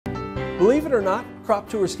Believe it or not, crop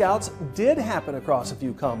tour scouts did happen across a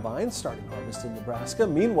few combines starting harvest in Nebraska.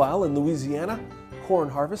 Meanwhile, in Louisiana, corn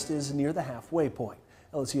harvest is near the halfway point.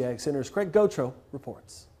 LSU Ag Center's Craig Gautreaux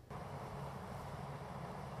reports.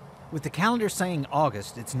 With the calendar saying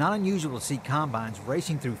August, it's not unusual to see combines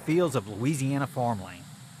racing through fields of Louisiana farmland.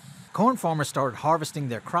 Corn farmers started harvesting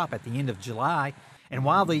their crop at the end of July, and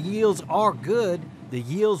while the yields are good, the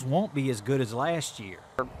yields won't be as good as last year.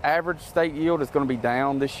 Our average state yield is going to be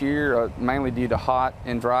down this year, mainly due to hot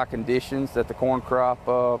and dry conditions that the corn crop,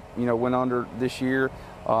 went under this year.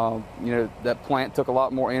 That plant took a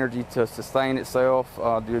lot more energy to sustain itself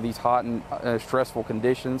due to these hot and stressful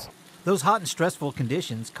conditions. Those hot and stressful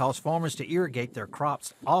conditions cause farmers to irrigate their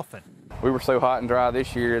crops often. We were so hot and dry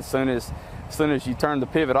this year, as soon as you turned the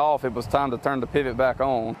pivot off, it was time to turn the pivot back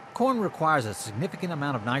on. Corn requires a significant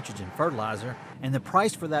amount of nitrogen fertilizer, and the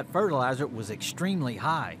price for that fertilizer was extremely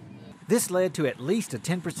high. This led to at least a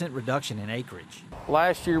 10% reduction in acreage.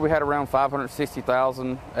 Last year we had around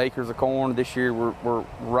 560,000 acres of corn. This year we're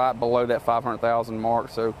right below that 500,000 mark,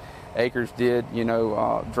 so acres did,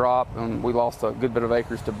 drop, and we lost a good bit of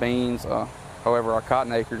acres to beans. However, our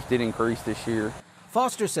cotton acres did increase this year.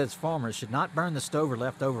 Foster says farmers should not burn the stover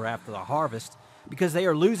left over after the harvest because they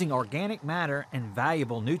are losing organic matter and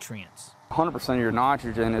valuable nutrients. 100% of your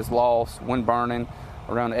nitrogen is lost when burning,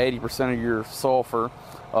 around 80% of your sulfur,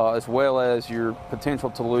 as well as your potential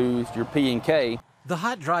to lose your P and K. The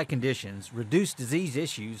hot, dry conditions reduced disease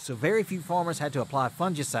issues, so very few farmers had to apply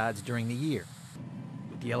fungicides during the year.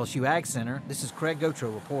 With the LSU Ag Center, this is Craig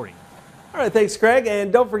Gautreaux reporting. All right, thanks, Craig.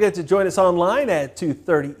 And don't forget to join us online at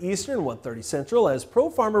 2:30 Eastern, 1:30 Central as Pro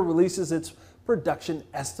Farmer releases its production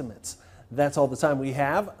estimates. That's all the time we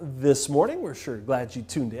have this morning. We're sure glad you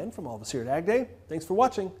tuned in. From all of us here at Ag Day, thanks for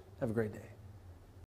watching. Have a great day.